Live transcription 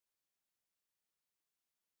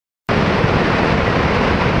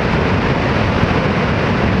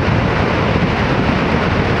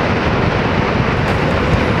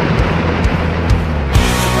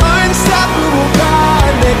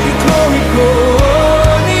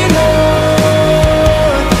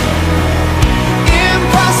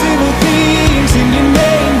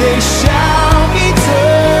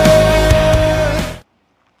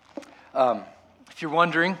you're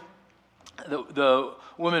wondering, the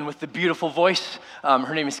woman with the beautiful voice,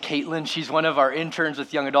 her name is Caitlin. She's one of our interns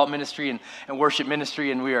with Young Adult Ministry and Worship Ministry,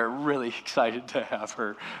 and we are really excited to have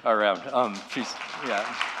her around.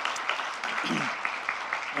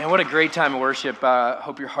 And what a great time of worship.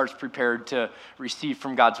 Hope your heart's prepared to receive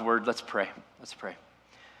from God's word. Let's pray.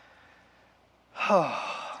 So,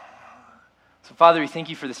 Father, we thank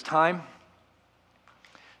you for this time.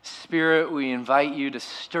 Spirit, we invite you to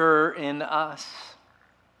stir in us.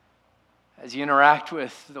 As you interact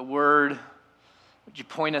with the word, would you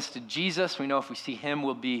point us to Jesus? We know if we see him,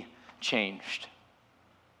 we'll be changed.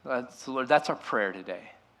 Lord, that's our prayer today.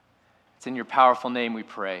 It's in your powerful name we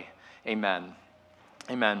pray. Amen.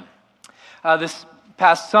 Amen. This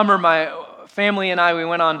past summer, my family and I, we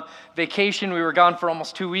went on vacation. We were gone for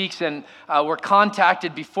almost 2 weeks, and were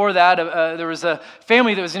contacted before that. There was a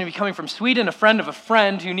family that was going to be coming from Sweden, a friend of a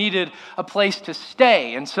friend who needed a place to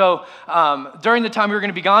stay. And so during the time we were going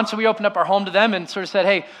to be gone, so we opened up our home to them and sort of said,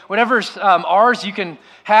 hey, whatever's ours you can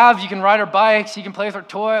have. You can ride our bikes, you can play with our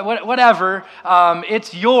toy, whatever.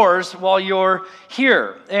 It's yours while you're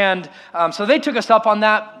here. And so they took us up on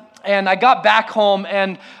that. And I got back home,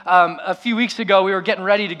 and a few weeks ago, we were getting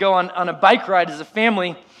ready to go on a bike ride as a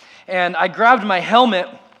family, and I grabbed my helmet,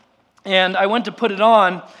 and I went to put it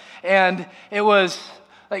on, and it was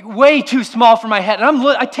like way too small for my head. And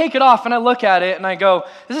I take it off, and I look at it, and I go,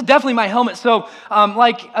 this is definitely my helmet. So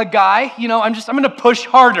like a guy, I'm going to push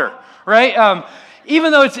harder, right?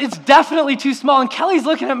 Even though it's definitely too small. And Kelly's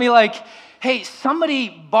looking at me like, hey, somebody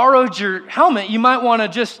borrowed your helmet. You might want to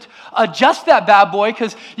just adjust that bad boy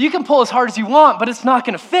because you can pull as hard as you want, but it's not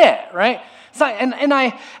going to fit, right? So,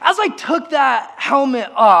 as I took that helmet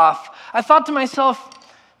off, I thought to myself,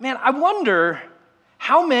 man, I wonder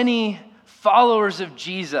how many followers of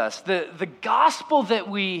Jesus, the gospel that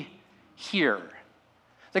we hear,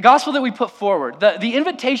 the gospel that we put forward, the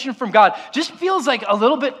invitation from God just feels like a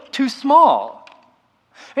little bit too small.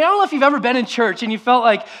 I don't know if you've ever been in church and you felt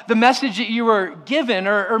like the message that you were given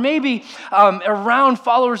or maybe around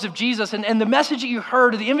followers of Jesus and the message that you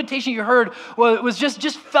heard or the invitation you heard was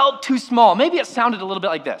just felt too small. Maybe it sounded a little bit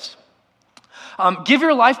like this. Give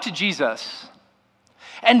your life to Jesus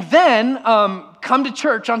and then come to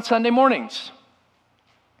church on Sunday mornings.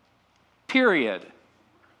 Period.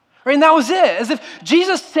 Right, and that was it. As if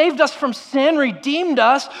Jesus saved us from sin, redeemed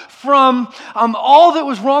us from all that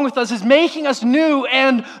was wrong with us, is making us new,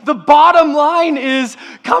 and the bottom line is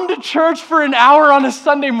come to church for an hour on a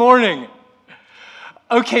Sunday morning.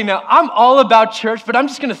 Okay, now I'm all about church, but I'm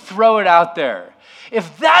just going to throw it out there.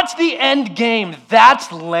 If that's the end game,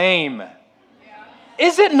 that's lame.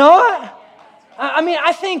 Is it not?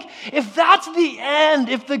 I think if that's the end,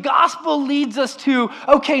 if the gospel leads us to,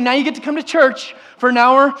 okay, now you get to come to church for an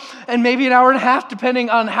hour and maybe an hour and a half, depending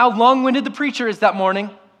on how long-winded the preacher is that morning.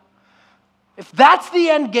 If that's the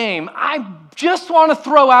end game, I just want to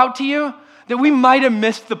throw out to you that we might have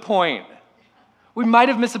missed the point. We might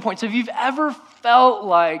have missed the point. So if you've ever felt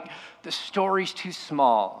like the story's too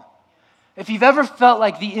small, if you've ever felt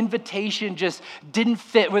like the invitation just didn't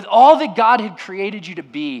fit with all that God had created you to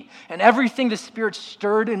be and everything the Spirit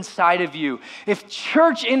stirred inside of you, if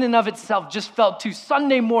church in and of itself just felt too,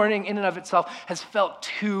 Sunday morning in and of itself has felt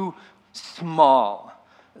too small,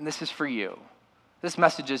 then this is for you. This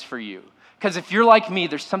message is for you. Because if you're like me,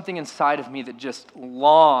 there's something inside of me that just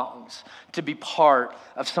longs to be part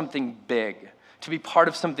of something big, to be part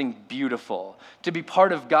of something beautiful, to be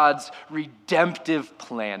part of God's redemptive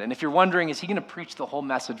plan. And if you're wondering, is he going to preach the whole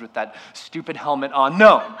message with that stupid helmet on?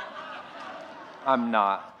 No, I'm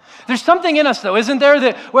not. There's something in us, though, isn't there,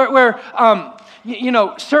 that where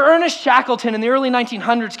Sir Ernest Shackleton in the early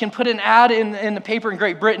 1900s can put an ad in the paper in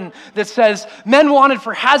Great Britain that says, men wanted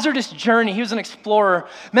for hazardous journey. He was an explorer.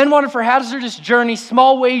 Men wanted for hazardous journey,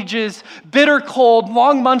 small wages, bitter cold,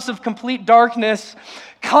 long months of complete darkness,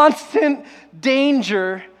 constant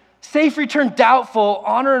danger, safe return doubtful,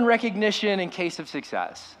 honor and recognition in case of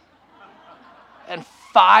success. And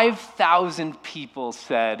 5,000 people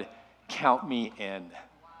said, count me in.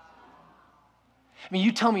 I mean,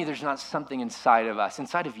 you tell me there's not something inside of us,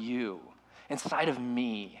 inside of you, inside of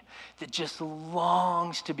me, that just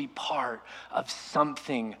longs to be part of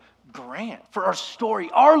something grand, for our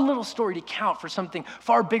story, our little story to count for something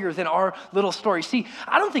far bigger than our little story. See,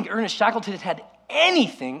 I don't think Ernest Shackleton had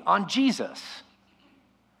anything on Jesus.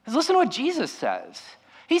 Because listen to what Jesus says.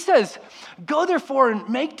 He says, go therefore and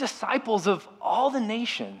make disciples of all the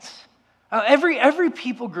nations. Every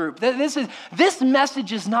people group. This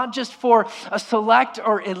message is not just for a select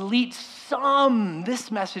or elite some.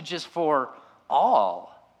 This message is for all.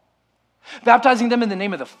 baptizing them in the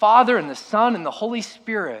name of the Father and the Son and the Holy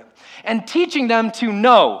Spirit, and teaching them to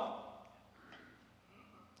know.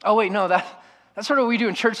 Oh wait, no, that's sort of what we do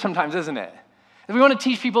in church sometimes, isn't it? If we want to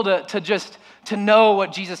teach people to know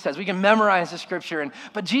what Jesus says, we can memorize the scripture.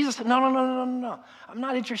 But Jesus said, no. I'm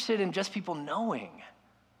not interested in just people knowing.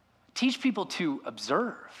 Teach people to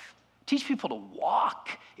observe. Teach people to walk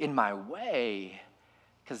in my way,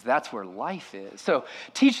 because that's where life is. So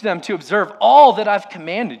teach them to observe all that I've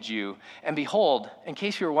commanded you. And behold, in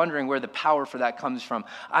case you were wondering where the power for that comes from,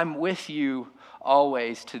 I'm with you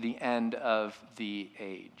always to the end of the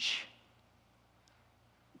age.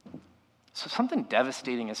 So something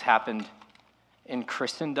devastating has happened in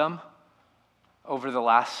Christendom over the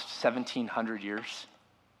last 1,700 years.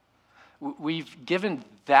 We've given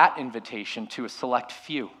that invitation to a select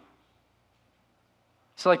few.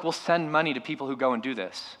 So we'll send money to people who go and do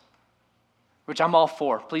this, which I'm all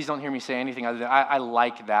for. Please don't hear me say anything other than I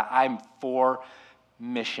like that. I'm for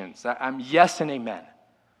missions. I'm yes and amen.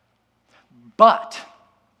 But,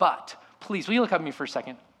 please, will you look at me for a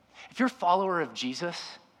second? If you're a follower of Jesus,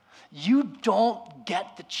 you don't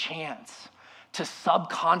get the chance to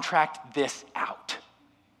subcontract this out.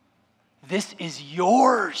 This is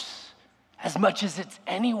yours as much as it's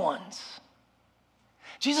anyone's.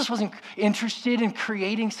 Jesus wasn't interested in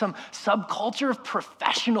creating some subculture of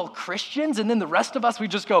professional Christians, and then the rest of us, we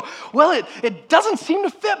just go, well, it doesn't seem to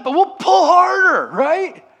fit, but we'll pull harder,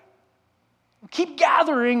 right? We'll keep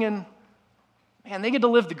gathering, and man, they get to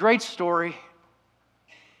live the great story.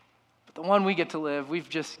 But the one we get to live, we've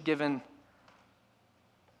just given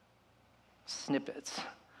snippets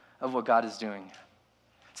of what God is doing.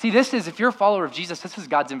 See, if you're a follower of Jesus, this is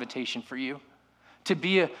God's invitation for you. To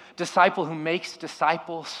be a disciple who makes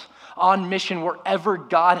disciples on mission wherever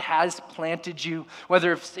God has planted you,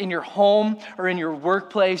 whether it's in your home or in your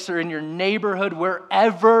workplace or in your neighborhood,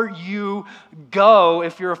 wherever you go,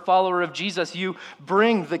 if you're a follower of Jesus, you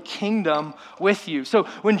bring the kingdom with you. So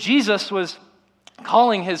when Jesus was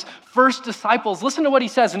calling his first disciples, listen to what he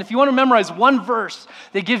says. And if you want to memorize one verse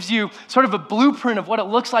that gives you sort of a blueprint of what it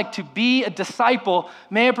looks like to be a disciple,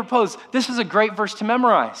 may I propose, this is a great verse to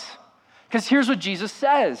memorize. Because here's what Jesus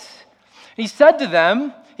says. He said to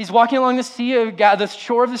them, he's walking along the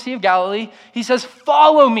shore of the Sea of Galilee. He says,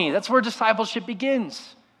 follow me. That's where discipleship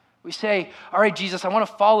begins. We say, all right, Jesus, I want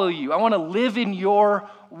to follow you. I want to live in your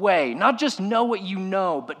way. Not just know what you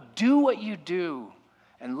know, but do what you do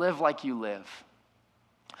and live like you live.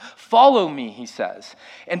 Follow me, he says,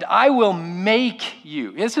 and I will make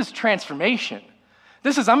you. This is transformation.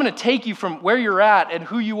 I'm going to take you from where you're at and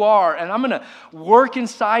who you are, and I'm going to work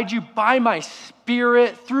inside you by my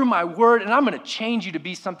Spirit, through my word, and I'm going to change you to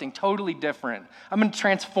be something totally different. I'm going to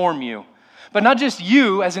transform you. But not just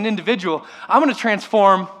you as an individual, I'm going to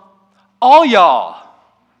transform all y'all,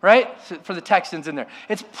 right? So for the Texans in there.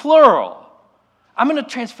 It's plural. I'm going to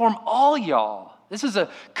transform all y'all. This is a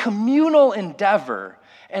communal endeavor,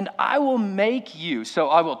 and I will make you. So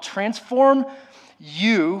I will transform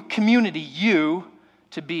you, community, you,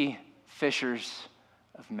 to be fishers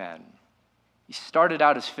of men. You started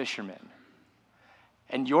out as fishermen,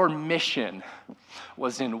 and your mission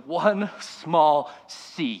was in one small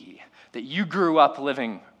sea that you grew up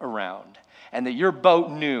living around, and that your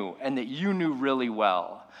boat knew, and that you knew really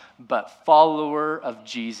well. But follower of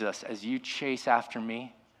Jesus, as you chase after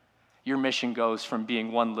me, your mission goes from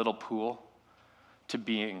being one little pool to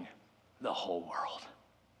being the whole world.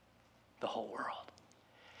 The whole world.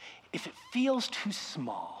 If it feels too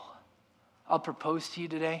small, I'll propose to you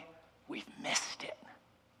today, we've missed it.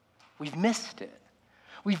 We've missed it.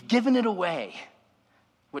 We've given it away.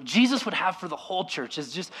 What Jesus would have for the whole church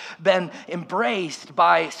has just been embraced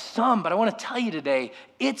by some, but I want to tell you today,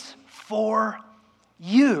 it's for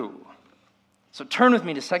you. So turn with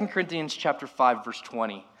me to 2 Corinthians chapter 5, verse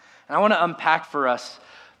 20. And I want to unpack for us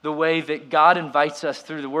the way that God invites us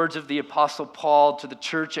through the words of the Apostle Paul to the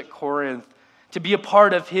church at Corinth to be a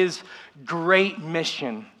part of his great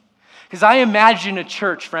mission. Because I imagine a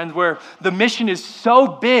church, friends, where the mission is so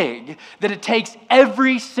big that it takes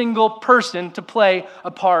every single person to play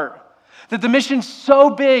a part. That the mission's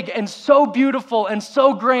so big and so beautiful and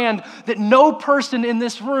so grand that no person in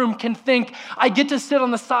this room can think, I get to sit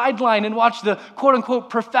on the sideline and watch the quote-unquote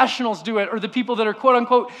professionals do it, or the people that are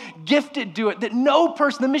quote-unquote gifted do it. That no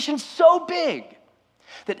person, the mission's so big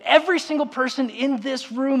that every single person in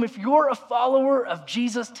this room, if you're a follower of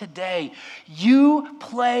Jesus today, you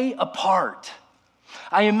play a part.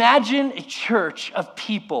 I imagine a church of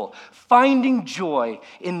people finding joy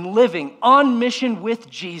in living on mission with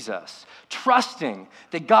Jesus, trusting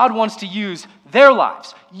that God wants to use their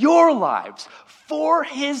lives, your lives, for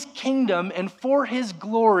his kingdom and for his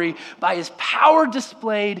glory by his power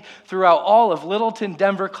displayed throughout all of Littleton,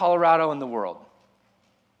 Denver, Colorado, and the world.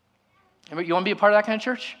 You want to be a part of that kind of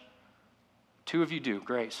church? 2 of you do.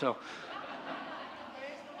 Great. So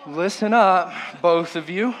listen up, both of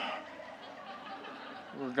you.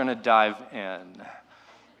 We're going to dive in.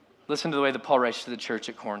 Listen to the way that Paul writes to the church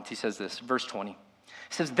at Corinth. He says this, verse 20. He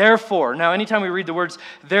says, therefore. Now, anytime we read the words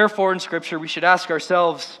therefore in Scripture, we should ask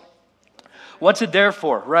ourselves, what's it there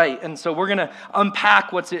for, right? And so we're going to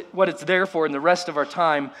unpack what it's there for in the rest of our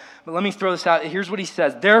time. But let me throw this out. Here's what he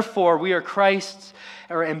says. Therefore, we are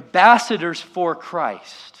ambassadors for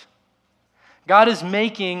Christ. God is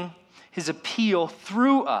making his appeal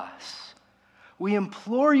through us. We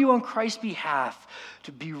implore you on Christ's behalf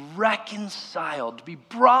to be reconciled, to be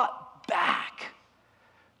brought back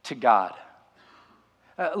to God.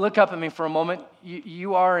 Look up at me for a moment.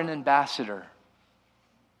 You are an ambassador.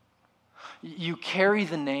 You carry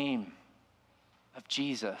the name of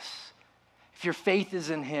Jesus. If your faith is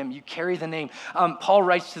in him, you carry the name. Paul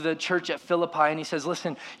writes to the church at Philippi and he says,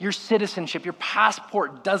 listen, your citizenship, your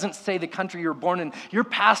passport doesn't say the country you were born in. Your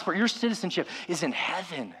passport, your citizenship is in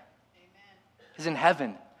heaven. Amen. Is in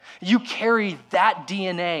heaven. You carry that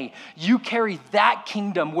DNA. You carry that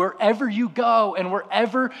kingdom wherever you go and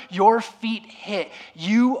wherever your feet hit.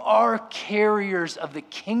 You are carriers of the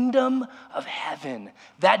kingdom of heaven.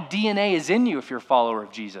 That DNA is in you if you're a follower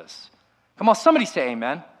of Jesus. Come on, somebody say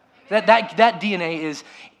amen. That DNA is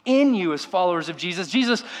in you as followers of Jesus.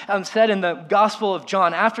 Jesus said in the Gospel of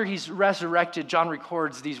John, after he's resurrected, John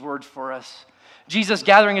records these words for us. Jesus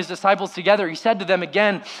gathering his disciples together, he said to them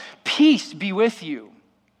again, peace be with you.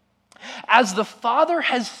 As the Father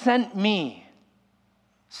has sent me,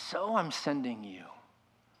 so I'm sending you.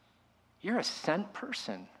 You're a sent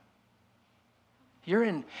person. You're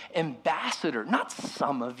an ambassador, not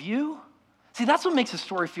some of you. See, that's what makes a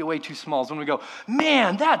story feel way too small, is when we go,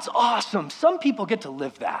 man, that's awesome. Some people get to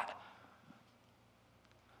live that.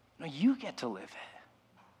 No, you get to live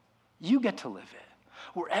it. You get to live it.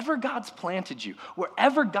 Wherever God's planted you,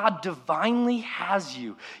 wherever God divinely has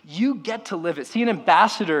you, you get to live it. See, an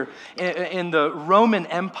ambassador in the Roman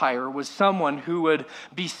Empire was someone who would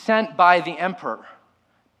be sent by the emperor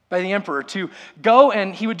to go,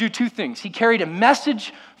 and he would do 2 things. He carried a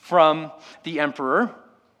message from the emperor,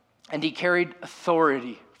 and he carried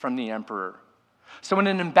authority from the emperor. So when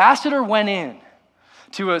an ambassador went in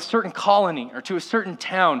to a certain colony or to a certain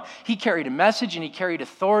town, he carried a message and he carried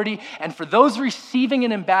authority. And for those receiving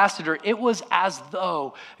an ambassador, it was as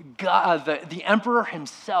though God, the emperor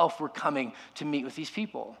himself were coming to meet with these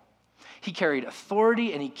people. He carried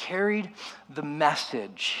authority and he carried the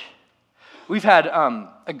message. We've had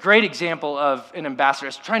a great example of an ambassador. I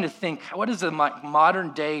was trying to think, what is the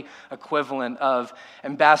modern day equivalent of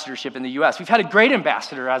ambassadorship in the U.S.? We've had a great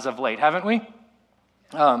ambassador as of late, haven't we?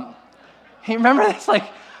 You remember this?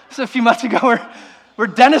 This a few months ago where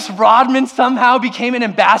Dennis Rodman somehow became an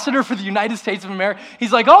ambassador for the United States of America.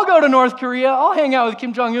 He's like, I'll go to North Korea. I'll hang out with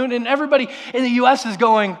Kim Jong-un. And everybody in the U.S. is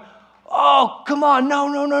going, oh, come on,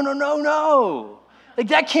 no.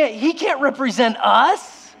 He can't represent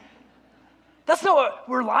us. That's not what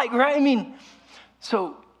we're like, right? I mean,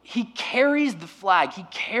 so he carries the flag. He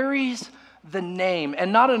carries the name,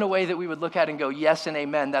 and not in a way that we would look at and go, yes and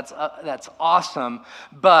amen, that's awesome,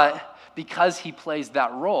 but because he plays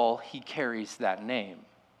that role, he carries that name.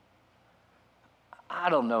 I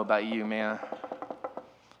don't know about you, man.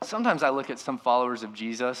 Sometimes I look at some followers of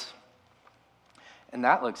Jesus, and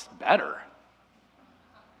that looks better.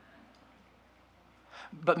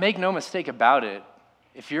 But make no mistake about it,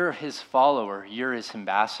 if you're his follower, you're his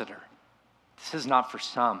ambassador. This is not for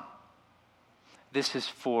some. This is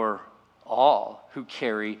for all who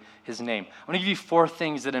carry his name. I'm going to give you 4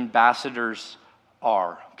 things that ambassadors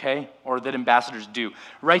are, okay? Or that ambassadors do.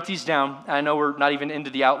 Write these down. I know we're not even into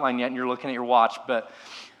the outline yet and you're looking at your watch, but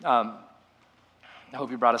I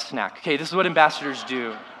hope you brought a snack. Okay, this is what ambassadors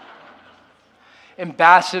do.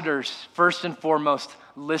 Ambassadors, first and foremost,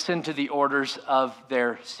 listen to the orders of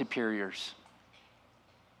their superiors.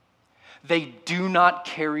 They do not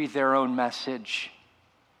carry their own message.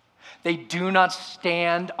 They do not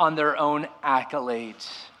stand on their own accolades.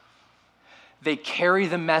 They carry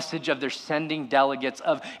the message of their sending delegates.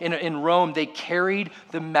 In Rome, they carried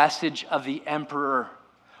the message of the emperor.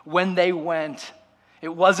 When they went,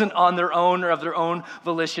 it wasn't on their own or of their own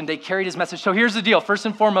volition. They carried his message. So here's the deal. First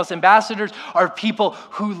and foremost, ambassadors are people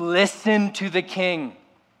who listen to the king.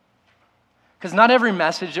 Because not every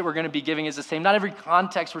message that we're going to be giving is the same. Not every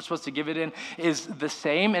context we're supposed to give it in is the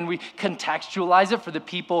same, and we contextualize it for the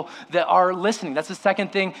people that are listening. That's the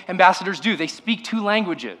second thing ambassadors do. They speak two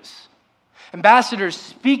languages. Ambassadors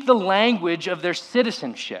speak the language of their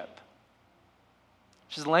citizenship,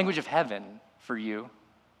 which is the language of heaven for you.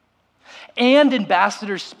 And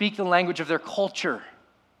ambassadors speak the language of their culture,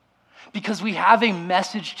 because we have a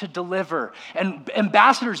message to deliver. And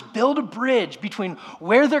ambassadors build a bridge between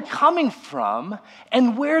where they're coming from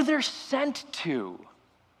and where they're sent to.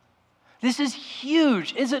 This is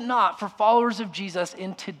huge, is it not, for followers of Jesus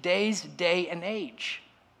in today's day and age?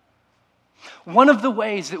 One of the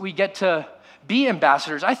ways that we get to be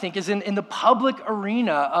ambassadors, I think, is in the public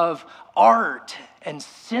arena of art and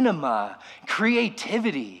cinema,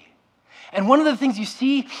 creativity. And one of the things you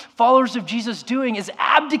see followers of Jesus doing is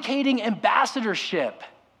abdicating ambassadorship.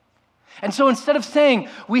 And so instead of saying,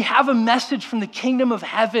 we have a message from the kingdom of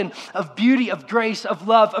heaven, of beauty, of grace, of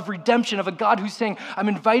love, of redemption, of a God who's saying, I'm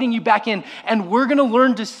inviting you back in, and we're going to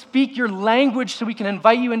learn to speak your language so we can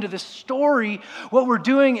invite you into this story, what we're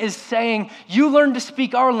doing is saying, you learn to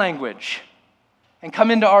speak our language and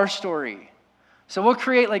come into our story. So we'll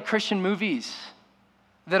create like Christian movies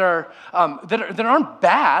that aren't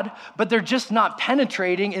bad, but they're just not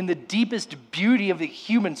penetrating in the deepest beauty of the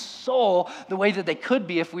human soul the way that they could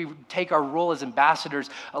be if we take our role as ambassadors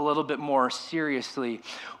a little bit more seriously.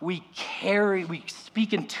 We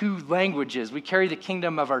speak in two languages. We carry the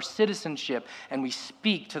kingdom of our citizenship, and we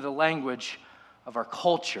speak to the language of our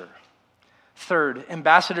culture. Third,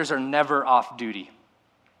 ambassadors are never off duty.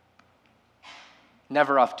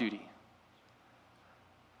 Never off duty.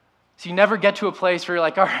 So you never get to a place where you're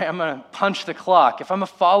like, all right, I'm going to punch the clock. If I'm a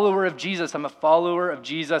follower of Jesus, I'm a follower of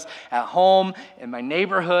Jesus at home, in my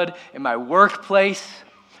neighborhood, in my workplace.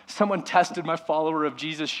 Someone tested my follower of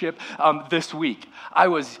Jesus-ship this week. I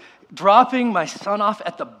was dropping my son off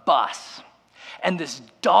at the bus, and this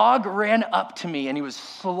dog ran up to me, and he was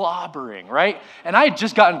slobbering, right? And I had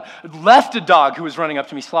just left a dog who was running up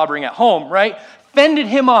to me slobbering at home, right? Fended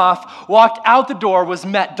him off, walked out the door, was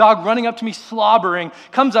met, dog running up to me, slobbering,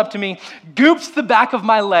 comes up to me, goops the back of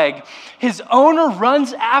my leg. His owner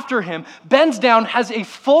runs after him, bends down, has a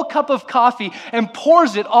full cup of coffee, and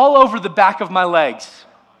pours it all over the back of my legs.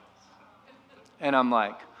 And I'm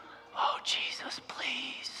like, oh, Jesus,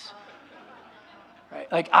 please.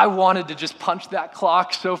 Right? Like, I wanted to just punch that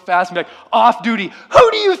clock so fast and be like, off duty.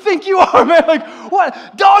 Who do you think you are, man? Like,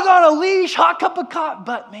 what? Dog on a leash, hot cup of coffee.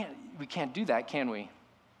 But, man, we can't do that, can we?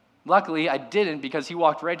 Luckily, I didn't, because he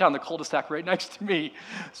walked right down the cul-de-sac right next to me.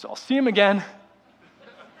 So I'll see him again.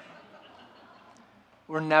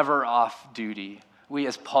 We're never off duty. We,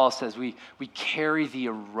 as Paul says, we carry the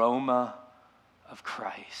aroma of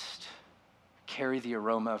Christ. Carry the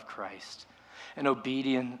aroma of Christ. And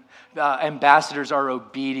ambassadors are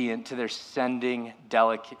obedient to their sending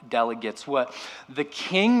delegates. What the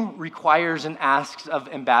king requires and asks of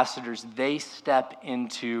ambassadors, they step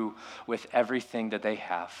into with everything that they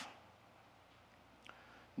have.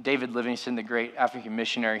 David Livingstone, the great African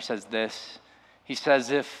missionary, says this. He says,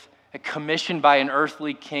 if a commission by an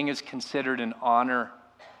earthly king is considered an honor,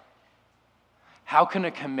 how can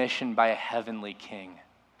a commission by a heavenly king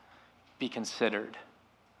be considered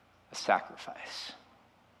a sacrifice?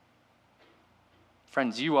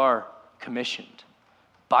 Friends, you are commissioned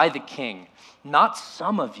by the king, not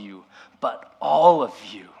some of you, but all of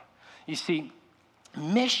you. You see,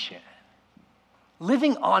 mission,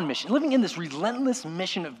 living on mission, living in this relentless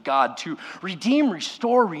mission of God to redeem,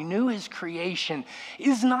 restore, renew his creation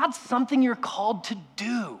is not something you're called to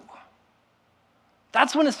do.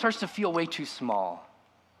 That's when it starts to feel way too small.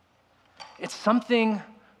 It's something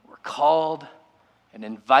we're called and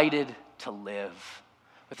invited to live.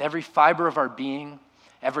 With every fiber of our being,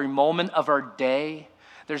 every moment of our day,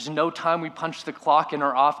 there's no time we punch the clock and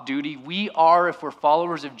are off duty. We are, if we're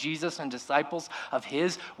followers of Jesus and disciples of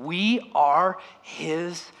his, we are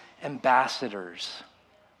his ambassadors.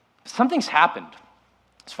 Something's happened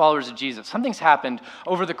as followers of Jesus. Something's happened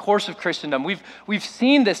over the course of Christendom. We've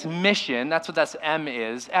seen this mission, that's what that M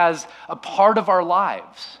is, as a part of our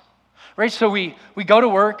lives. Right? So we go to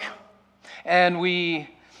work, and we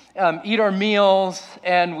eat our meals,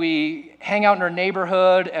 and we hang out in our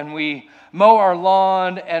neighborhood, and we mow our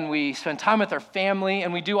lawn, and we spend time with our family,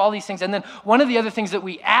 and we do all these things. And then one of the other things that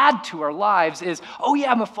we add to our lives is, oh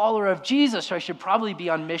yeah, I'm a follower of Jesus, so I should probably be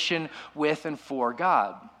on mission with and for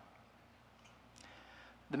God.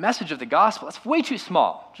 The message of the gospel, that's way too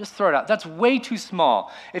small. Just throw it out. That's way too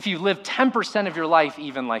small. If you live 10% of your life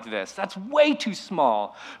even like this, that's way too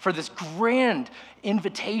small for this grand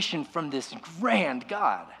invitation from this grand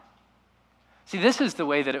God. See, this is the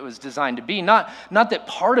way that it was designed to be. Not that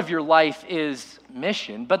part of your life is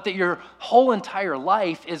mission, but that your whole entire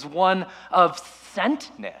life is one of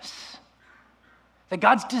sentness. That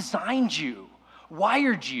God's designed you,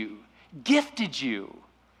 wired you, gifted you,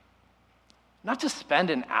 not to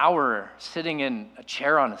spend an hour sitting in a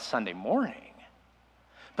chair on a Sunday morning,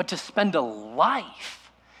 but to spend a life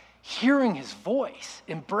hearing his voice,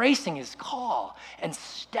 embracing his call, and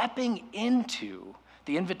stepping into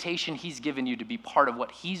the invitation he's given you to be part of what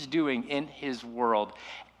he's doing in his world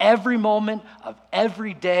every moment of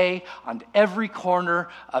every day on every corner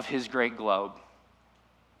of his great globe.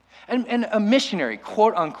 And a missionary,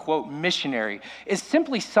 quote unquote missionary, is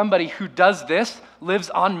simply somebody who does this, lives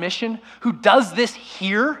on mission, who does this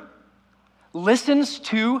here, listens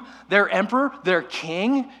to their emperor, their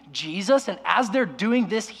king, Jesus, and as they're doing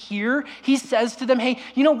this here, he says to them, hey,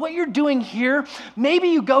 you know what you're doing here? Maybe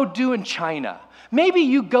you go do in China. Maybe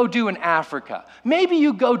you go do in Africa. Maybe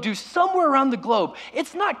you go do somewhere around the globe.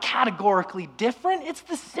 It's not categorically different. It's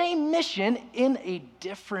the same mission in a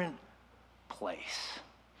different place.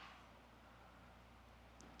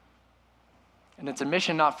 And it's a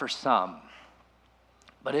mission not for some,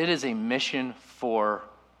 but it is a mission for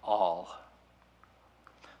all.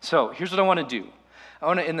 So here's what I want to do.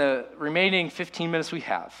 In the remaining 15 minutes we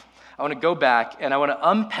have, I want to go back and I want to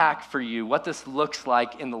unpack for you what this looks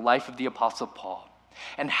like in the life of the Apostle Paul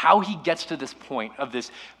and how he gets to this point of this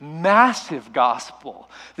massive gospel,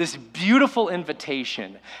 this beautiful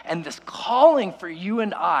invitation, and this calling for you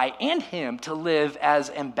and I and him to live as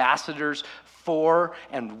ambassadors for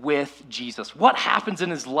and with Jesus. What happens in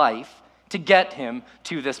his life to get him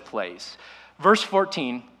to this place? Verse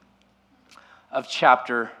 14 of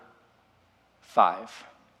chapter 5.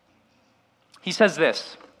 He says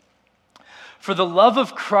this, "For the love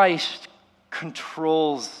of Christ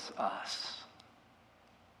controls us,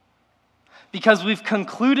 because we've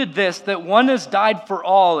concluded this, that one has died for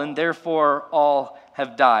all, and therefore all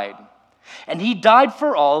have died. And he died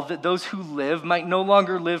for all, that those who live might no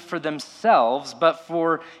longer live for themselves, but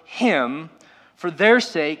for him, for their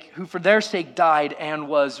sake, who for their sake died and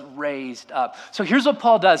was raised up." So here's what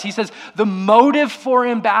Paul does. He says, the motive for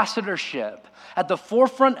ambassadorship at the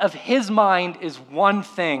forefront of his mind is one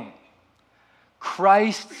thing: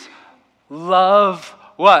 Christ's love.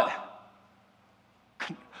 What?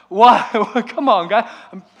 What? Come on, guys.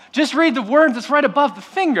 Just read the word that's right above the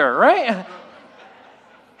finger, right?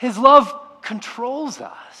 His love controls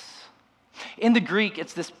us. In the Greek,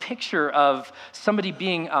 it's this picture of somebody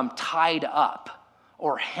being tied up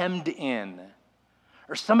or hemmed in,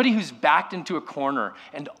 or somebody who's backed into a corner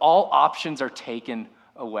and all options are taken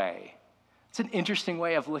away. It's an interesting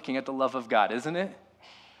way of looking at the love of God, isn't it?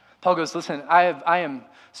 Paul goes, listen, I am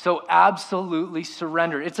so absolutely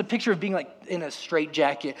surrendered. It's a picture of being like in a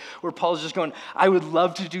straitjacket where Paul's just going, I would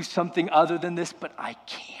love to do something other than this, but I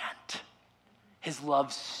can't. His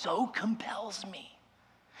love so compels me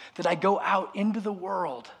that I go out into the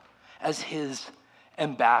world as his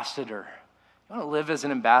ambassador. You want to live as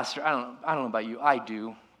an ambassador? I don't know about you. I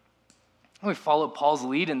do. We follow Paul's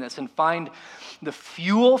lead in this and find the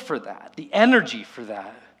fuel for that, the energy for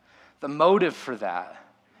that, the motive for that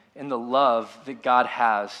in the love that God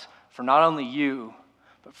has for not only you,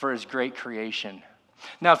 but for his great creation.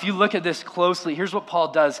 Now, if you look at this closely, here's what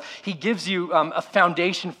Paul does. He gives you a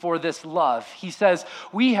foundation for this love. He says,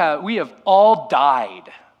 we have all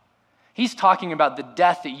died. He's talking about the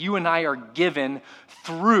death that you and I are given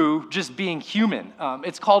through just being human.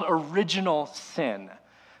 It's called original sin,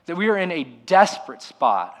 that we are in a desperate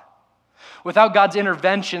spot. Without God's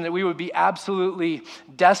intervention, that we would be absolutely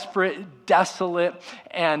desperate, desolate,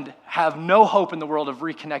 and have no hope in the world of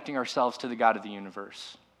reconnecting ourselves to the God of the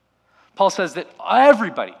universe. Paul says that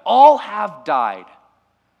everybody, all have died.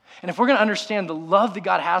 And if we're going to understand the love that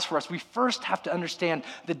God has for us, we first have to understand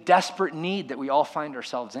the desperate need that we all find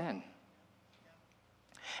ourselves in.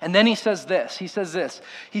 And then he says this, he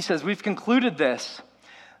says, we've concluded this,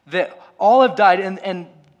 that all have died and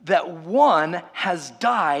that one has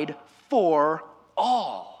died for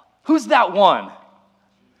all. Who's that one?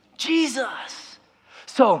 Jesus.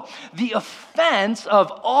 So the offense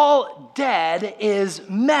of all dead is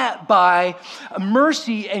met by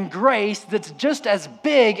mercy and grace that's just as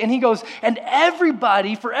big. And he goes, and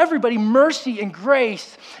for everybody, mercy and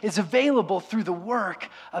grace is available through the work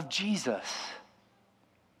of Jesus.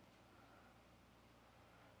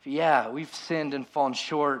 Yeah, we've sinned and fallen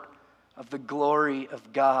short of the glory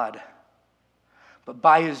of God. But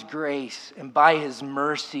by his grace and by his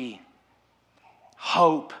mercy,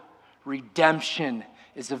 hope, redemption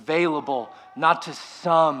is available not to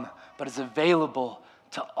some, but is available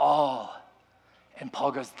to all. And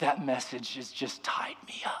Paul goes, that message has just tied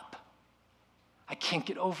me up. I can't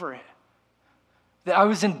get over it. That I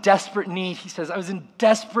was in desperate need. He says, I was in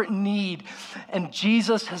desperate need. And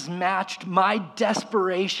Jesus has matched my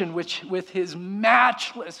desperation with his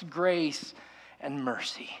matchless grace and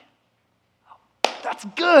mercy. That's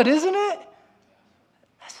good, isn't it?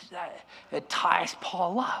 It ties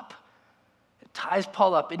Paul up. It ties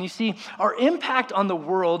Paul up. And you see, our impact on the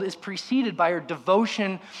world is preceded by our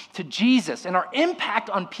devotion to Jesus. And our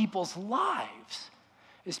impact on people's lives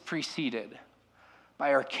is preceded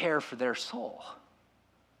by our care for their soul.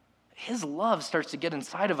 His love starts to get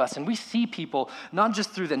inside of us, and we see people not just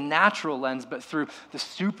through the natural lens, but through the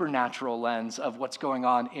supernatural lens of what's going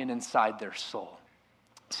on inside their soul.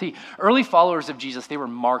 See, early followers of Jesus, they were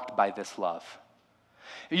marked by this love.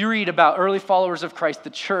 You read about early followers of Christ, the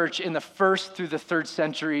church in the first through the third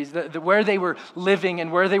centuries, where they were living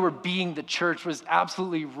and where they were being, the church was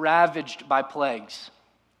absolutely ravaged by plagues.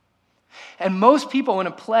 And most people, when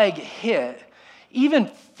a plague hit, even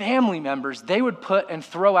family members, they would put and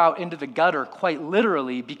throw out into the gutter quite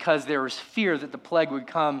literally because there was fear that the plague would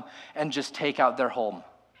come and just take out their home.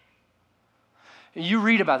 You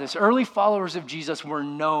read about this. Early followers of Jesus were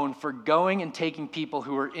known for going and taking people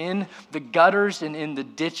who were in the gutters and in the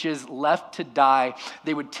ditches left to die.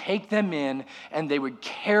 They would take them in and they would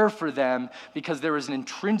care for them because there was an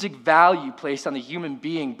intrinsic value placed on the human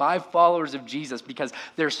being by followers of Jesus because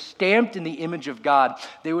they're stamped in the image of God.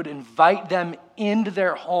 They would invite them into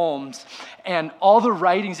their homes, and all the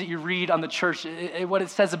writings that you read on the church, what it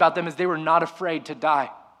says about them is they were not afraid to die.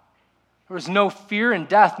 There was no fear in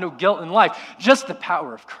death, no guilt in life, just the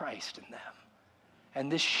power of Christ in them. And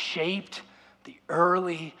this shaped the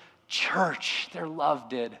early church. Their love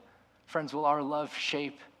did. Friends, will our love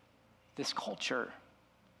shape this culture?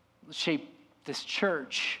 Shape this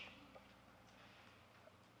church?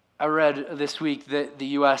 I read this week that the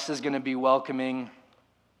U.S. is going to be welcoming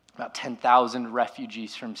about 10,000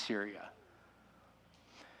 refugees from Syria.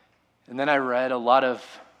 And then I read a lot of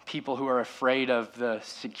people who are afraid of the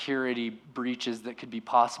security breaches that could be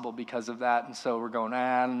possible because of that. And so we're going,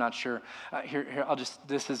 I'm not sure. I'm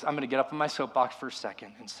going to get up on my soapbox for a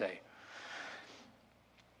second and say,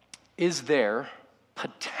 is there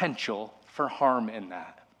potential for harm in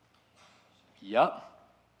that? Yep,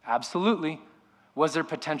 absolutely. Was there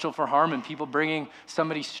potential for harm in people bringing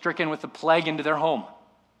somebody stricken with the plague into their home?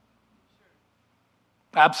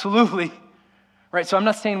 Absolutely. Right, so I'm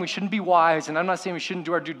not saying we shouldn't be wise, and I'm not saying we shouldn't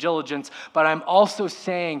do our due diligence, but I'm also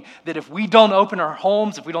saying that if we don't open our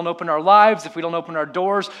homes, if we don't open our lives, if we don't open our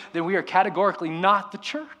doors, then we are categorically not the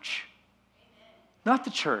church. Not the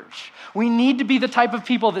church. We need to be the type of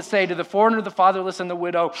people that say to the foreigner, the fatherless, and the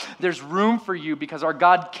widow, there's room for you because our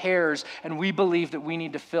God cares, and we believe that we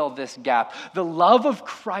need to fill this gap. The love of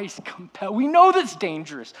Christ compels. We know that's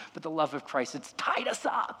dangerous, but the love of Christ, it's tied us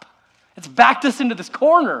up. It's backed us into this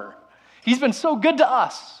corner. He's been so good to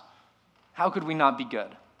us. How could we not be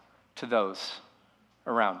good to those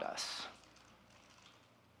around us?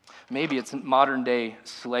 Maybe it's modern day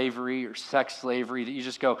slavery or sex slavery that you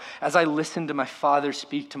just go, as I listen to my Father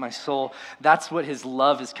speak to my soul, that's what his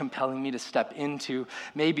love is compelling me to step into.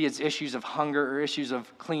 Maybe it's issues of hunger or issues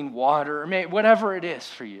of clean water, or whatever it is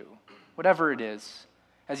for you, whatever it is.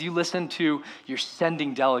 As you listen to your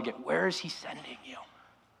sending delegate, where is he sending you?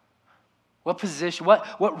 What position,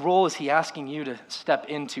 what role is he asking you to step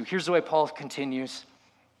into? Here's the way Paul continues.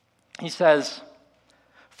 He says,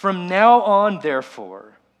 from now on,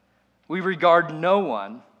 therefore, we regard no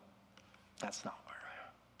one, that's not where,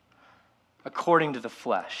 according to the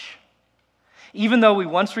flesh. Even though we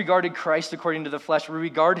once regarded Christ according to the flesh, we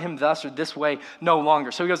regard him thus or this way no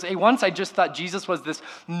longer. So he goes, hey, once I just thought Jesus was this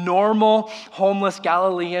normal, homeless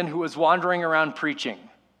Galilean who was wandering around preaching.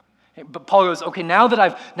 But Paul goes, okay, now that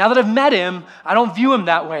I've met him, I don't view him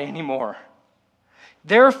that way anymore.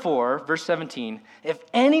 Therefore, verse 17, if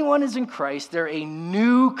anyone is in Christ, they're a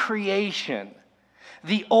new creation.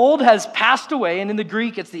 The old has passed away, and in the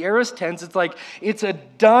Greek, it's the aorist tense. It's like it's a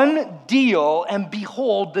done deal, and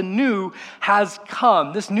behold, the new has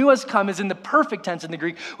come. This new has come is in the perfect tense in the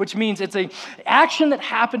Greek, which means it's an action that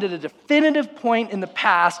happened at a definitive point in the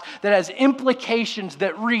past that has implications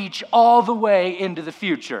that reach all the way into the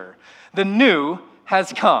future. The new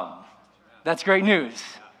has come. That's great news.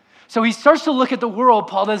 So he starts to look at the world,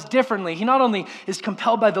 Paul does, differently. He not only is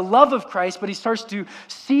compelled by the love of Christ, but he starts to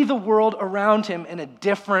see the world around him in a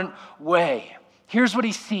different way. Here's what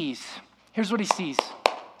he sees. Here's what he sees.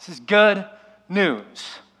 This is good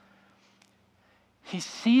news. He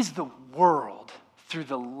sees the world through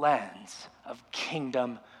the lens of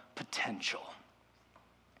kingdom potential.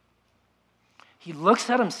 He looks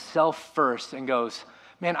at himself first and goes,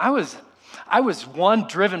 man, I was one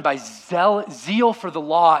driven by zeal for the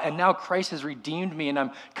law, and now Christ has redeemed me, and I'm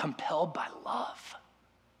compelled by love.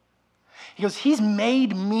 He goes, he's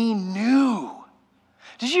made me new.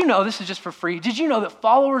 Did you know, this is just for free, did you know that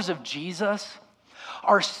followers of Jesus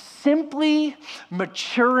are simply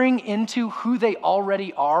maturing into who they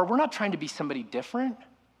already are? We're not trying to be somebody different.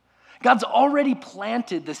 God's already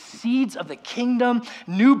planted the seeds of the kingdom,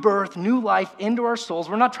 new birth, new life into our souls.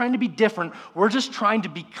 We're not trying to be different. We're just trying to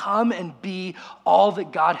become and be all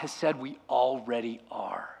that God has said we already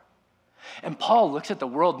are. And Paul looks at the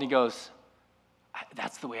world and he goes,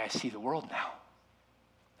 that's the way I see the world now.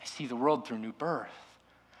 I see the world through new birth.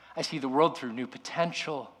 I see the world through new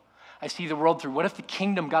potential. I see the world through, what if the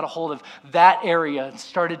kingdom got a hold of that area and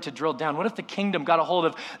started to drill down? What if the kingdom got a hold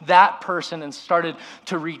of that person and started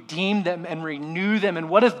to redeem them and renew them? And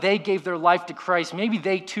what if they gave their life to Christ? Maybe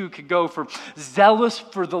they too could go from zealous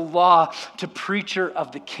for the law to preacher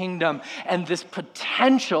of the kingdom. And this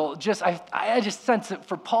potential, I just sense it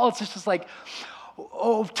for Paul, it's just like,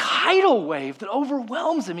 tidal wave that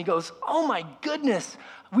overwhelms him. He goes, oh my goodness,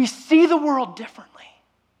 we see the world differently.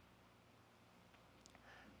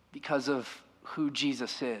 Because of who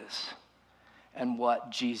Jesus is and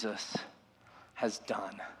what Jesus has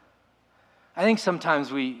done. I think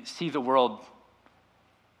sometimes we see the world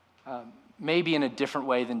maybe in a different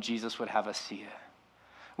way than Jesus would have us see it.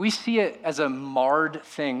 We see it as a marred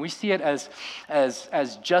thing. We see it as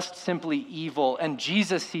just simply evil. And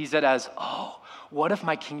Jesus sees it as, what if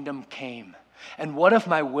my kingdom came? And what if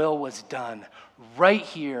my will was done right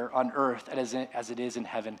here on earth as it is in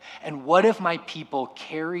heaven? And what if my people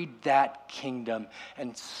carried that kingdom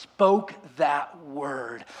and spoke that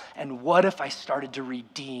word? And what if I started to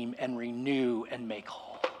redeem and renew and make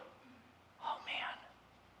whole? Oh,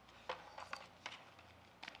 man.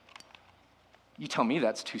 You tell me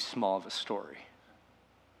that's too small of a story.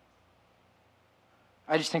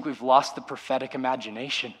 I just think we've lost the prophetic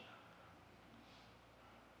imagination,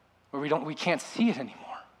 where we can't see it anymore.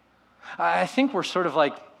 I think we're sort of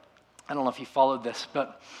like, I don't know if you followed this,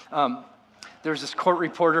 but there was this court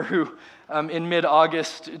reporter who in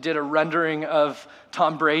mid-August did a rendering of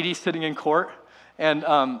Tom Brady sitting in court, and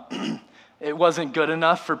it wasn't good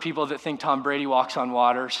enough for people that think Tom Brady walks on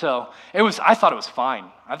water. So I thought it was fine.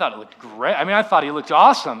 I thought it looked great. I mean, I thought he looked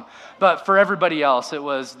awesome. But for everybody else,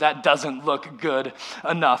 that doesn't look good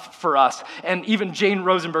enough for us. And even Jane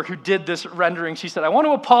Rosenberg, who did this rendering, she said, I want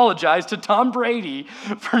to apologize to Tom Brady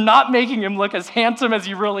for not making him look as handsome as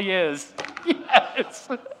he really is. Yes.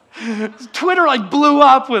 Twitter blew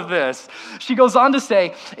up with this. She goes on to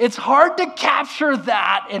say, it's hard to capture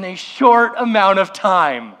that in a short amount of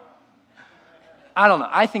time. I don't know.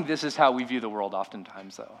 I think this is how we view the world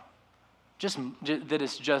oftentimes, though. That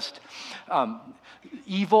it's just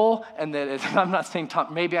evil, and that I'm not saying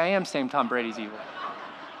maybe I am saying Tom Brady's evil.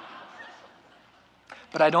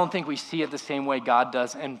 But I don't think we see it the same way God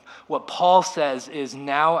does. And what Paul says is,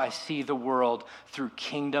 now I see the world through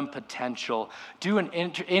kingdom potential. Do an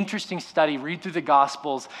interesting study, read through the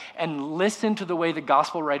Gospels, and listen to the way the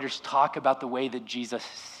Gospel writers talk about the way that Jesus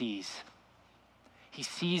sees. He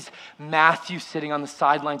sees Matthew sitting on the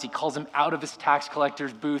sidelines. He calls him out of his tax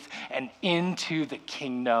collector's booth and into the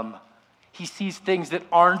kingdom. He sees things that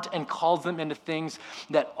aren't and calls them into things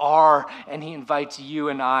that are, and he invites you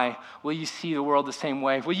and I. Will you see the world the same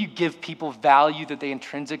way? Will you give people value that they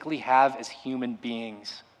intrinsically have as human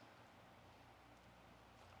beings?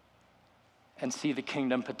 And see the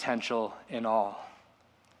kingdom potential in all.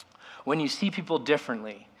 When you see people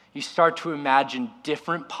differently, you start to imagine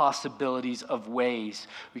different possibilities of ways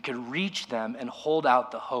we could reach them and hold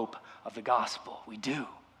out the hope of the gospel. We do.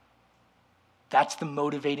 That's the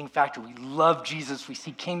motivating factor. We love Jesus. We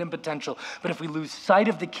see kingdom potential. But if we lose sight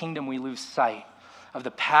of the kingdom, we lose sight of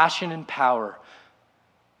the passion and power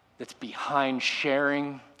that's behind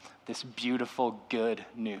sharing this beautiful good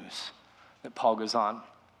news that Paul goes on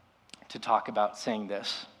to talk about, saying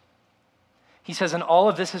this. He says, and all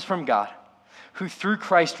of this is from God, who through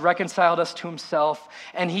Christ reconciled us to himself,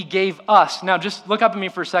 and he gave us. Now just look up at me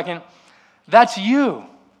for a second. That's you.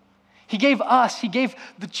 He gave us. He gave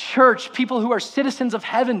the church, people who are citizens of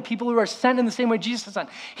heaven, people who are sent in the same way Jesus is sent.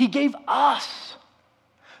 He gave us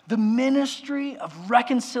the ministry of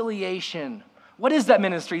reconciliation. What is that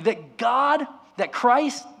ministry? That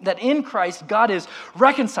in Christ, God is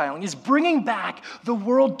reconciling, is bringing back the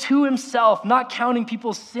world to himself, not counting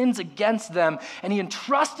people's sins against them. And he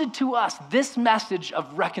entrusted to us this message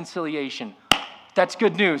of reconciliation. That's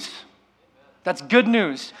good news. That's good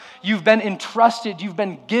news. You've been entrusted, you've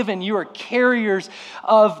been given, you are carriers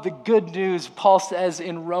of the good news. Paul says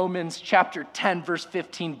in Romans chapter 10, verse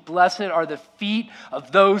 15, blessed are the feet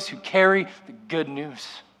of those who carry the good news.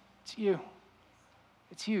 It's you.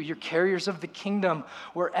 It's you. You're carriers of the kingdom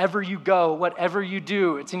wherever you go, whatever you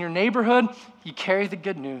do. It's in your neighborhood, you carry the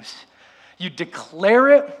good news. You declare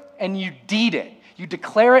it and you deed it. You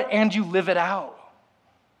declare it and you live it out.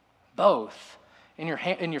 Both. In your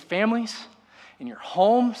families, in your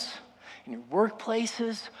homes, in your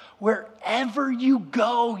workplaces, wherever you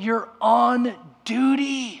go, you're on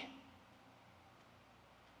duty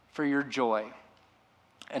for your joy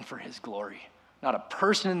and for his glory. Not a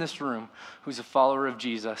person in this room who's a follower of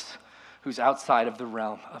Jesus who's outside of the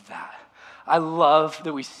realm of that. I love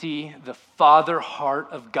that we see the Father heart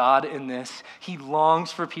of God in this. He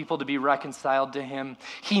longs for people to be reconciled to him.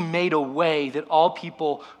 He made a way that all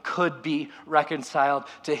people could be reconciled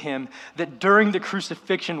to him. That during the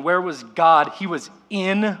crucifixion, where was God? He was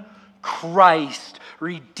in Christ,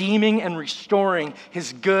 redeeming and restoring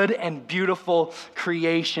his good and beautiful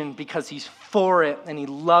creation because he's for it and he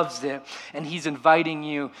loves it and he's inviting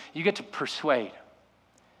you. You get to persuade.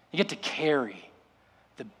 You get to carry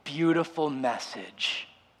the beautiful message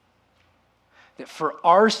that for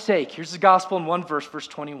our sake, here's the gospel in one verse, verse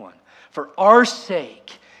 21. For our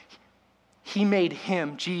sake, he made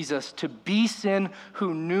him, Jesus, to be sin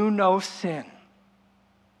who knew no sin,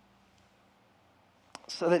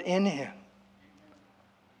 so that in him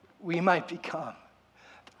we might become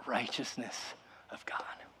the righteousness of God.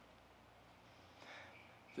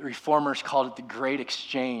 The reformers called it the great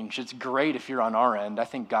exchange. It's great if you're on our end. I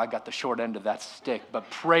think God got the short end of that stick, but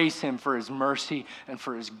praise him for his mercy and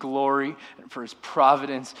for his glory and for his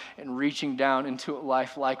providence and reaching down into a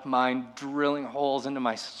life like mine, drilling holes into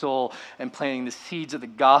my soul and planting the seeds of the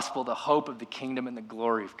gospel, the hope of the kingdom and the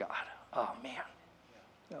glory of God. Oh, man.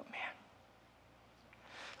 Oh, man.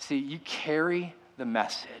 See, you carry the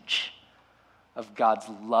message of God's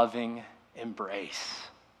loving embrace.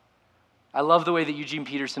 I love the way that Eugene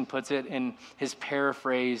Peterson puts it in his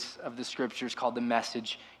paraphrase of the scriptures called The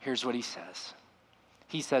Message. Here's what he says.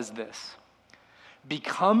 He says this: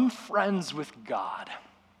 become friends with God.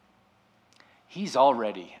 He's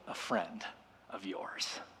already a friend of yours.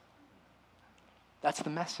 That's the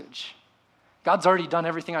message. God's already done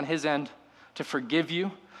everything on his end to forgive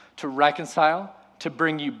you, to reconcile, to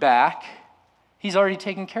bring you back. He's already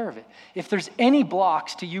taken care of it. If there's any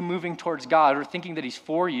blocks to you moving towards God or thinking that he's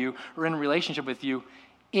for you or in a relationship with you,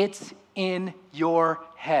 it's in your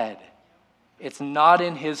head. It's not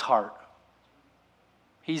in his heart.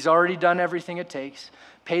 He's already done everything it takes,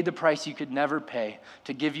 paid the price you could never pay,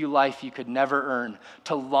 to give you life you could never earn,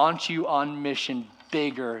 to launch you on mission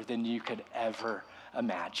bigger than you could ever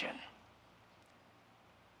imagine.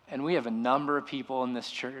 And we have a number of people in this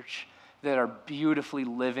church that are beautifully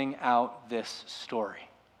living out this story.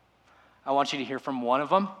 I want you to hear from one of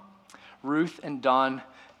them, Ruth and Don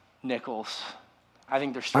Nichols. I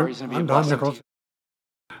think their story is going to be a blessing to you.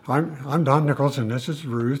 I'm Don Nichols, and this is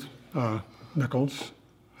Ruth Nichols.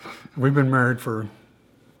 We've been married for,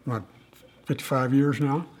 55 years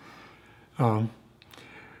now.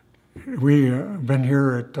 We've been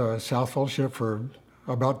here at South Fellowship for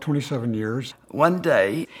about 27 years. One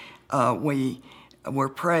day, we were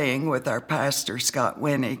praying with our pastor, Scott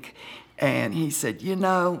Winnick, and he said,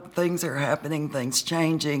 things are happening, things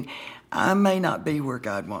changing. I may not be where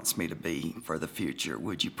God wants me to be for the future.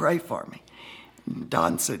 Would you pray for me?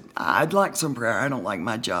 Don said, I'd like some prayer. I don't like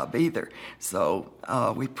my job either. So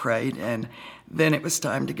we prayed, and then it was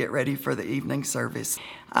time to get ready for the evening service.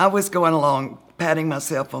 I was going along, patting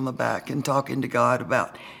myself on the back and talking to God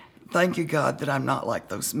about, thank you, God, that I'm not like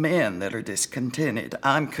those men that are discontented.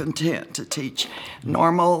 I'm content to teach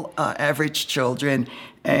normal, average children,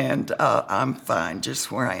 and I'm fine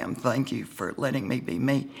just where I am. Thank you for letting me be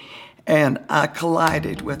me. And I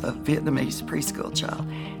collided with a Vietnamese preschool child.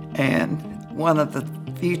 And one of the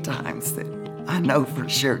few times that I know for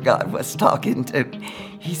sure God was talking to me,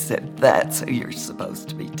 he said, that's who you're supposed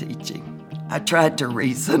to be teaching. I tried to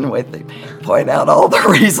reason with him, point out all the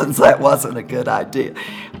reasons that wasn't a good idea,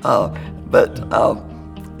 but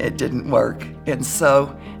it didn't work. And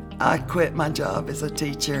so I quit my job as a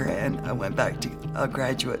teacher and I went back to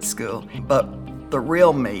graduate school. But the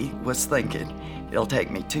real me was thinking, it'll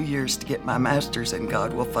take me 2 years to get my master's and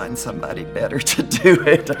God will find somebody better to do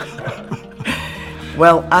it.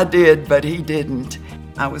 Well, I did, but he didn't.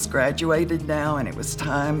 I was graduated now and it was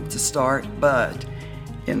time to start, but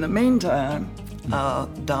in the meantime,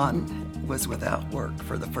 Don was without work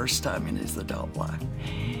for the first time in his adult life.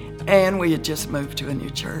 And we had just moved to a new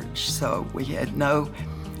church, so we had no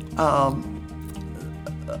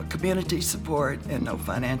community support and no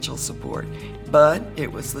financial support. But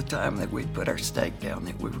it was the time that we put our stake down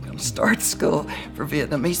that we were going to start school for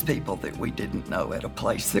Vietnamese people that we didn't know at a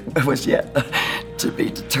place that was yet to be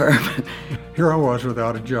determined. Here I was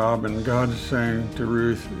without a job, and God's saying to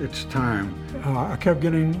Ruth, it's time. I kept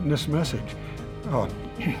getting this message.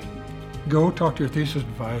 Go talk to your thesis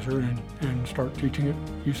advisor and start teaching at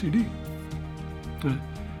UCD.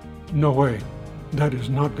 No way. That is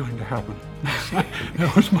not going to happen.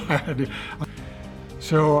 That was my idea.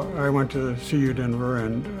 So I went to CU Denver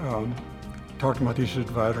and talked to my thesis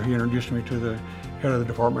advisor. He introduced me to the head of the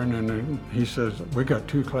department, and he says, we got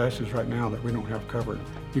 2 classes right now that we don't have covered.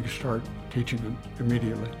 You can start teaching them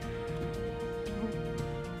immediately.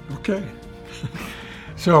 Okay.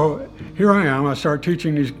 So here I am. I start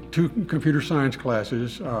teaching these 2 computer science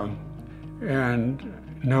classes and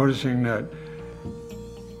noticing that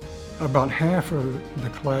about half of the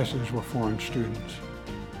classes were foreign students.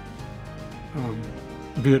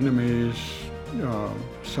 Vietnamese,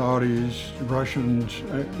 Saudis, Russians,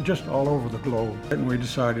 just all over the globe. And we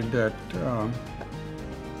decided that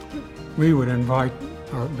we would invite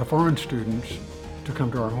the foreign students to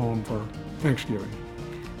come to our home for Thanksgiving.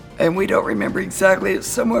 And we don't remember exactly, it's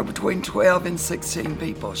somewhere between 12 and 16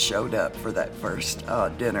 people showed up for that first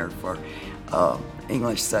dinner for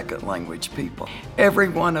English second language people. Every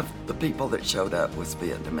one of the people that showed up was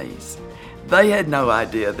Vietnamese. They had no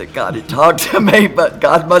idea that God had talked to me, but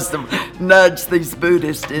God must have nudged these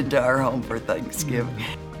Buddhists into our home for Thanksgiving.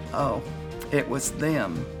 Oh, it was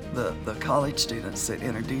them, the college students, that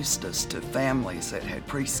introduced us to families that had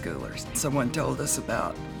preschoolers. Someone told us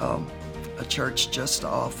about a church just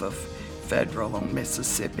off of Federal on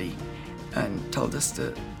Mississippi and told us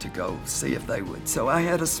to go see if they would. So I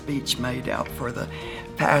had a speech made out for the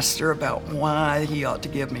pastor about why he ought to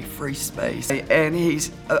give me free space. And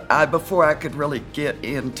before I could really get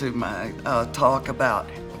into my talk about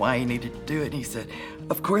why he needed to do it, he said,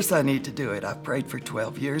 of course I need to do it. I've prayed for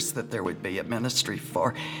 12 years that there would be a ministry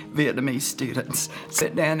for Vietnamese students.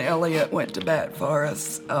 Dan Elliott went to bat for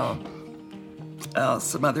us.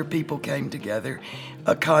 Some other people came together.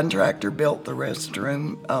 A contractor built the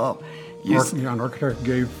restroom. An architect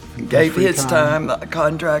gave his time. A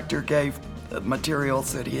contractor gave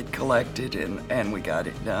materials that he had collected, and we got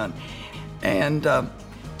it done. And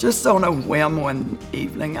just on a whim one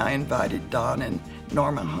evening, I invited Don and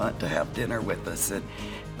Norma Hunt to have dinner with us, and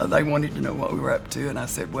they wanted to know what we were up to, and I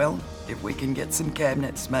said, well, if we can get some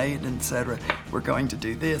cabinets made, etc., we're going to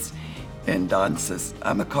do this. And Don says,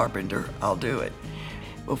 I'm a carpenter, I'll do it.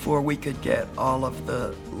 Before we could get all of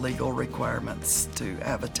the legal requirements to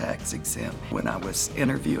have a tax exempt, when I was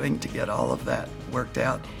interviewing to get all of that worked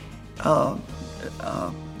out,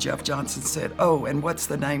 Jeff Johnson said, oh, and what's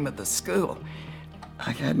the name of the school?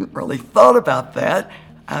 I hadn't really thought about that.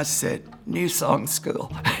 I said, New Song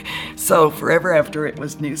School. So forever after, it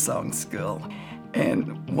was New Song School.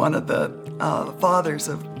 And one of the fathers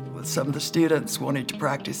of some of the students wanted to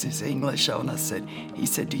practice his English on us, and he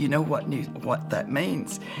said, do you know what that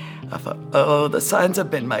means? I thought, oh, the signs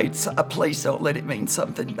have been made, so please don't let it mean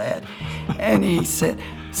something bad. And he said,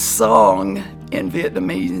 song in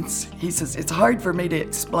Vietnamese, he says, it's hard for me to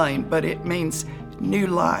explain, but it means new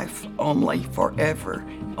life, only forever,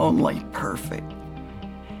 only perfect.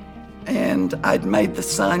 And I'd made the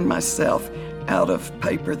sign myself out of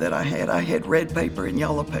paper that I had. I had red paper and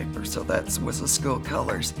yellow paper, so that was the school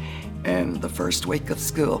colors. And the first week of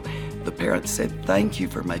school, the parents said, thank you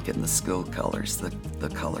for making the school colors the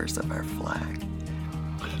colors of our flag.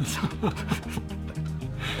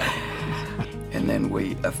 And then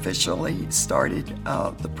we officially started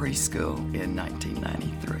the preschool in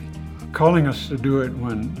 1993. Calling us to do it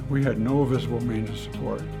when we had no visible means of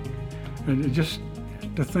support. And just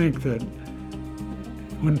to think that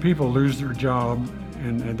when people lose their job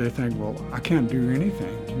and they think, well, I can't do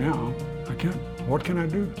anything now. What can I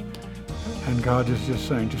do? And God is just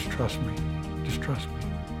saying, just trust me. Just trust me.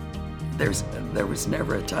 There was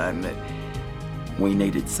never a time that we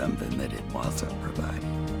needed something that it wasn't providing.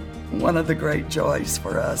 One of the great joys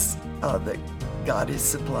for us that God has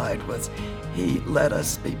supplied was He let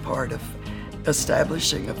us be part of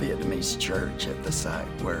establishing a Vietnamese church at the site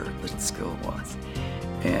where the school was.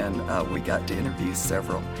 And we got to interview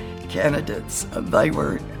several candidates. They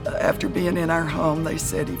were, after being in our home, they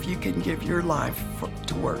said, if you can give your life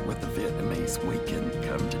to work with the Vietnamese, we can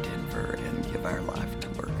come to Denver and give our life to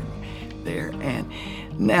working there. And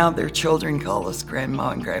now their children call us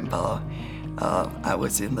Grandma and Grandpa. I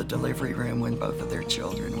was in the delivery room when both of their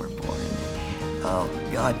children were born.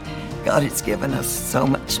 God has given us so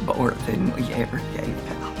much more than we ever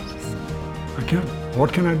gave out.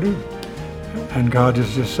 What can I do? And God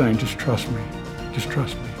is just saying, just trust me. Just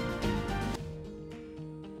trust me.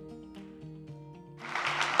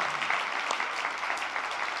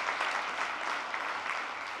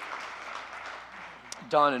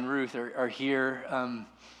 Don and Ruth are here.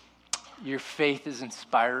 Your faith is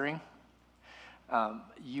inspiring.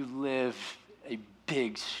 You live a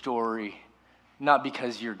big story, not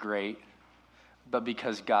because you're great, but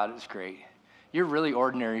because God is great. You're really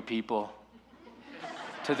ordinary people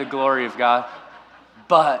to the glory of God.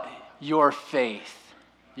 But your faith,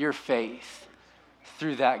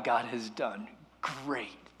 through that God has done great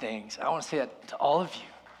things. I want to say that to all of you.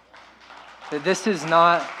 That this is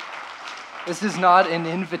not an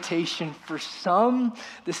invitation for some.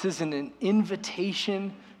 This is an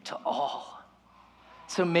invitation to all.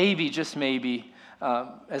 So maybe, just maybe,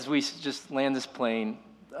 as we just land this plane,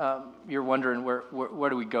 you're wondering where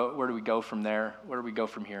do we go? Where do we go from there? Where do we go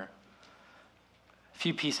from here? A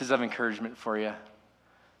few pieces of encouragement for you.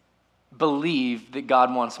 Believe that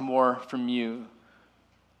God wants more from you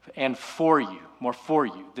and for you, more for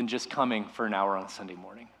you than just coming for an hour on Sunday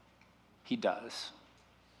morning. He does.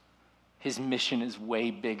 His mission is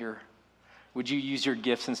way bigger. Would you use your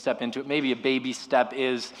gifts and step into it? Maybe a baby step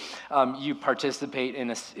is you participate in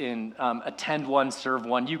attend one, serve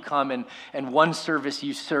one. You come and one service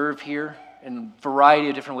you serve here. In a variety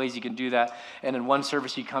of different ways you can do that. And in one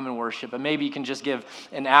service you come and worship. And maybe you can just give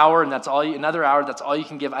an hour and that's all another hour, that's all you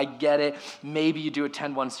can give. I get it. Maybe you do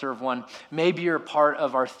attend one, serve one. Maybe you're a part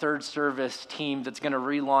of our third service team that's going to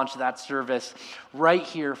relaunch that service right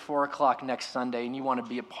here, 4 o'clock next Sunday. And you want to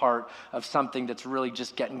be a part of something that's really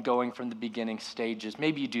just getting going from the beginning stages.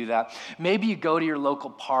 Maybe you do that. Maybe you go to your local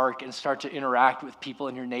park and start to interact with people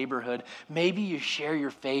in your neighborhood. Maybe you share your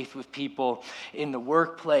faith with people in the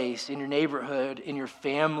workplace, in your neighborhood, in your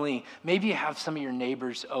family. Maybe you have some of your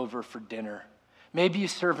neighbors over for dinner. Maybe you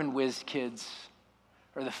serve in Whiz Kids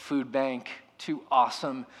or the food bank, 2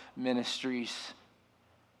 awesome ministries.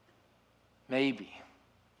 Maybe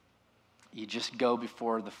you just go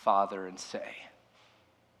before the Father and say,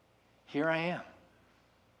 here I am.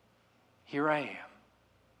 Here I am.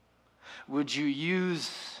 Would you use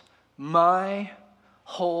my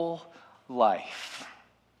whole life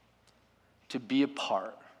to be a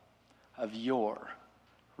part of your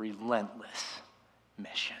relentless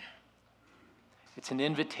mission? It's an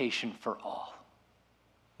invitation for all,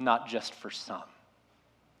 not just for some.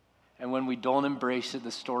 And when we don't embrace it,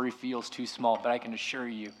 the story feels too small, but I can assure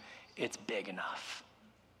you, it's big enough.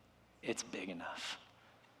 It's big enough.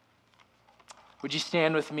 Would you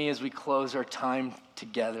stand with me as we close our time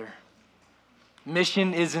together?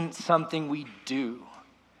 Mission isn't something we do.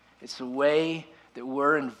 It's a way that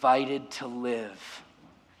we're invited to live.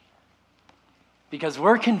 Because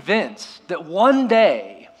we're convinced that one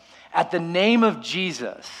day, at the name of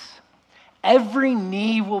Jesus, every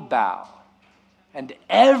knee will bow and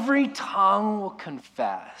every tongue will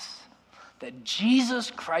confess that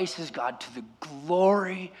Jesus Christ is God, to the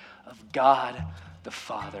glory of God the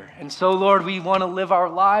Father. And so, Lord, we want to live our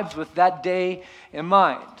lives with that day in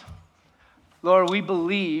mind. Lord, we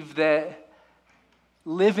believe that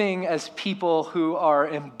living as people who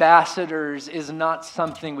are ambassadors is not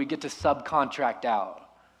something we get to subcontract out,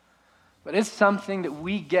 but it's something that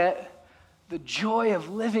we get the joy of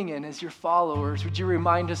living in as your followers. Would you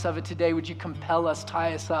remind us of it today? Would you compel us,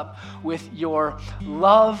 tie us up with your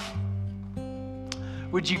love?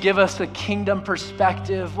 Would you give us a kingdom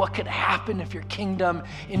perspective? What could happen if your kingdom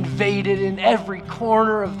invaded in every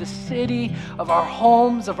corner of the city, of our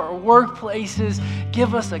homes, of our workplaces?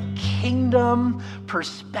 Give us a kingdom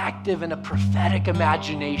perspective and a prophetic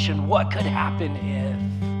imagination. What could happen if?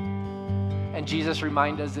 And Jesus,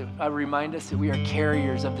 remind us that we are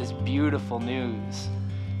carriers of this beautiful news,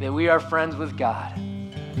 that we are friends with God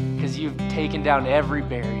because you've taken down every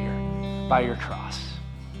barrier by your cross.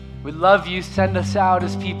 We love you. Send us out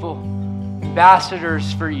as people,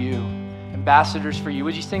 ambassadors for you. Ambassadors for you.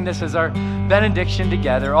 Would you sing this as our benediction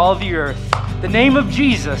together? All the earth, the name of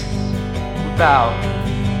Jesus, we bow.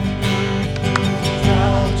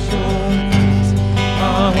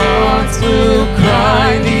 Our hearts will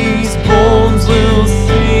cry, these bones will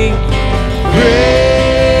sing. Great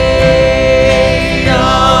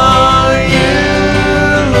are you,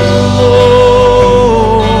 Lord.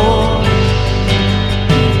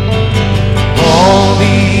 All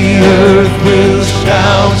the earth will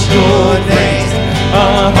shout your name.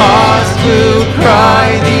 Our hearts will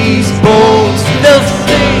cry, these bones they'll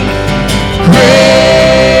sing.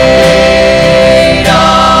 Great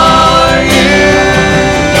are you,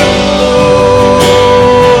 Lord.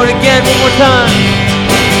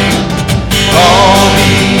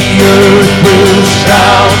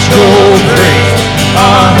 shout your praise.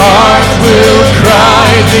 Our hearts will cry,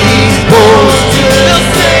 these bones will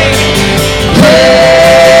sing. Great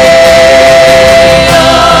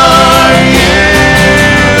are you,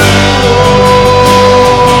 Lord.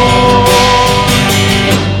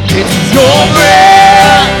 It's your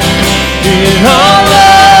breath in our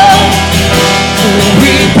lungs.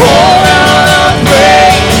 We pour out our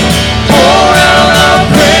praise, pour out our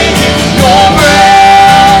praise. It's your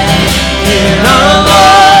breath in our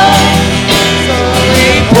lungs. We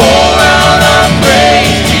pour out our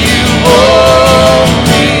praise to you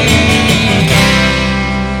only.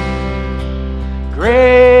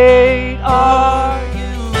 Great are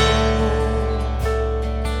you,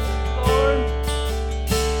 Lord.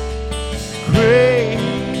 Great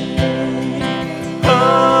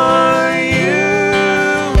are you,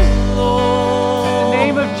 Lord. In the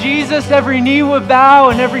name of Jesus, every knee will bow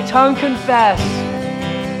and every tongue confess.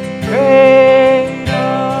 Great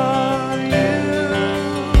are you,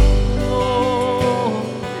 Lord.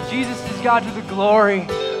 Jesus is God to the glory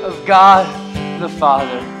of God the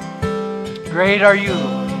Father. Great are you,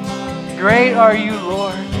 Lord. Great are you,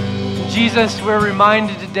 Lord. Jesus, we're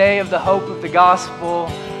reminded today of the hope of the gospel.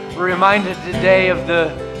 We're reminded today of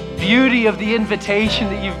the beauty of the invitation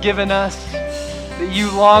that you've given us, that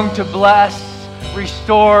you long to bless,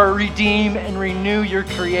 restore, redeem, and renew your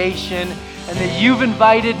creation, and that you've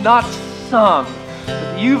invited not some, but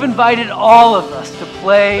that you've invited all of us to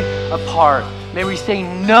play a part. May we say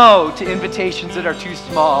no to invitations that are too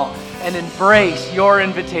small and embrace your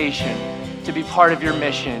invitation to be part of your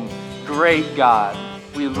mission. Great God,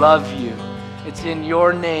 we love you. It's in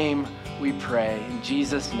your name we pray. In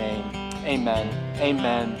Jesus' name, amen.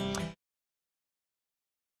 Amen.